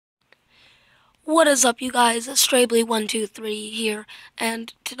What is up, you guys? Strably123 here,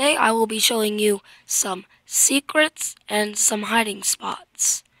 and today I will be showing you some secrets and some hiding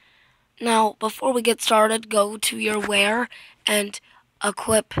spots. Now, before we get started, go to your wear and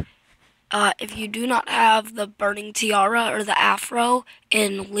equip. If you do not have the Burning Tiara or the Afro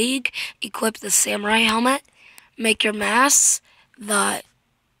in League, equip the Samurai Helmet. Make your masks the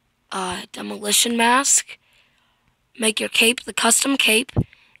Demolition Mask. Make your cape the Custom Cape,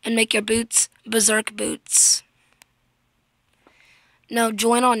 and make your boots Berserk Boots. Now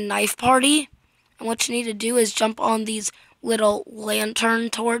join on Knife Party, and what you need to do is jump on these little lantern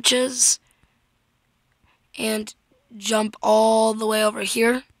torches and jump all the way over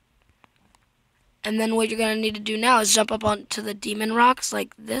here. And then what you're going to need to do now is jump up onto the demon rocks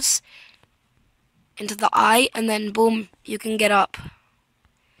like this, into the eye, and then boom, you can get up.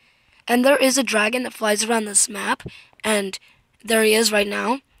 And there is a dragon that flies around this map, and there he is right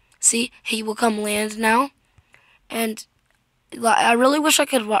now. See, he will come land now. And I really wish I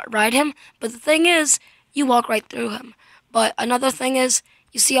could ride him, but the thing is, you walk right through him. But another thing is,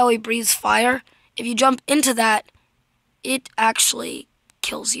 you see how he breathes fire? If you jump into that, it actually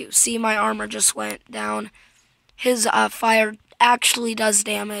kills you. See, my armor just went down. His fire actually does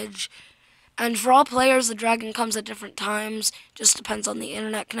damage. And for all players, the dragon comes at different times. Just depends on the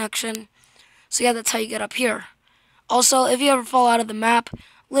internet connection. So yeah, that's how you get up here. Also, if you ever fall out of the map,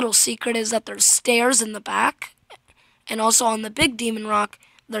 little secret is that there's stairs in the back. And also on the big demon rock,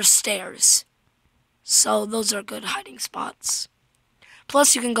 there's stairs. So those are good hiding spots.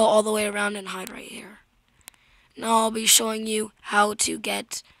 Plus you can go all the way around and hide right here. Now I'll be showing you how to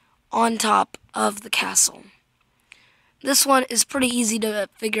get on top of the castle. This one is pretty easy to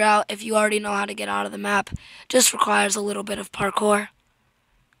figure out if you already know how to get out of the map. Just requires a little bit of parkour.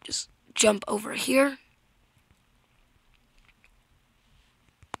 Just jump over here.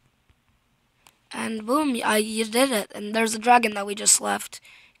 And boom, you did it. And there's a dragon that we just left.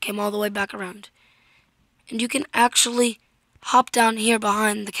 Came all the way back around. And you can actually hop down here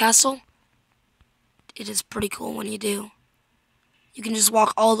behind the castle. It is pretty cool when you do. You can just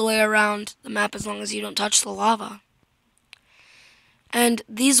walk all the way around the map as long as you don't touch the lava. And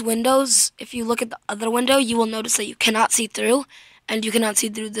these windows, if you look at the other window, you will notice that you cannot see through. And you cannot see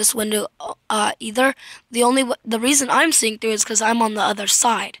through this window either. The reason I'm seeing through is because I'm on the other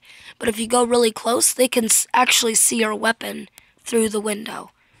side. But if you go really close, they can actually see your weapon through the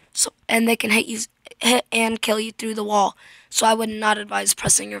window. And they can hit and kill you through the wall. So I would not advise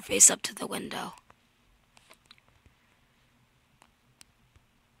pressing your face up to the window.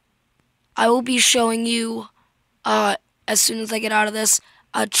 I will be showing you, as soon as I get out of this,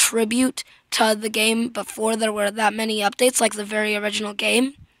 a tribute to the game before there were that many updates, like the very original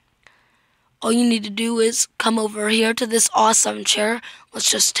game. All you need to do is come over here to this awesome chair.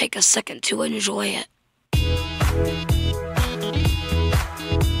 Let's just take a second to enjoy it.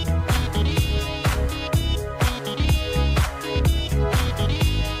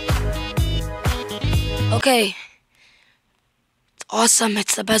 Okay. It's awesome.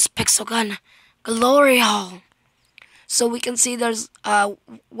 It's the best pixel gun. Glory Hall. So we can see there's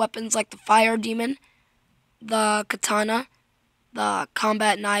weapons like the fire demon, the katana, the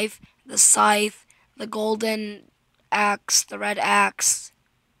combat knife, the scythe, the golden axe, the red axe,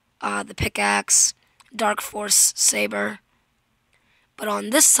 the pickaxe, dark force saber. But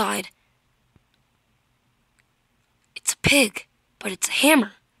on this side, it's a pig, but it's a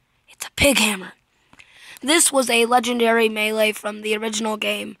hammer. It's a pig hammer. This was a legendary melee from the original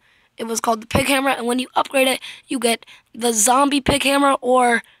game. It was called the Pig Hammer, and when you upgrade it, you get the Zombie Pig Hammer,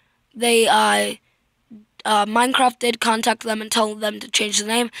 or Minecraft did contact them and tell them to change the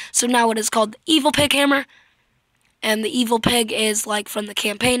name, so now it is called the Evil Pig Hammer. And the Evil Pig is like from the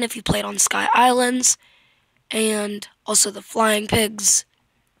campaign if you played on Sky Islands, and also the Flying Pigs.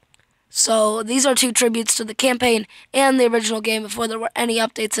 So these are two tributes to the campaign and the original game before there were any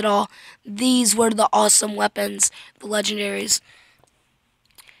updates at all. These were the awesome weapons, the legendaries.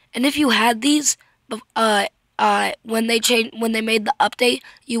 And if you had these when they made the update,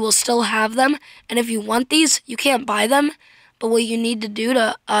 you will still have them. And if you want these, you can't buy them. But what you need to do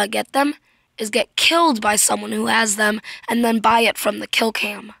to get them is get killed by someone who has them and then buy it from the kill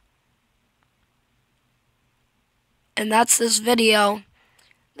cam. And that's this video.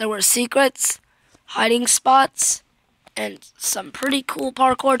 There were secrets, hiding spots, and some pretty cool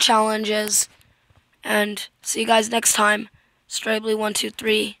parkour challenges. And see you guys next time.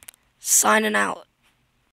 Strably123 signing out.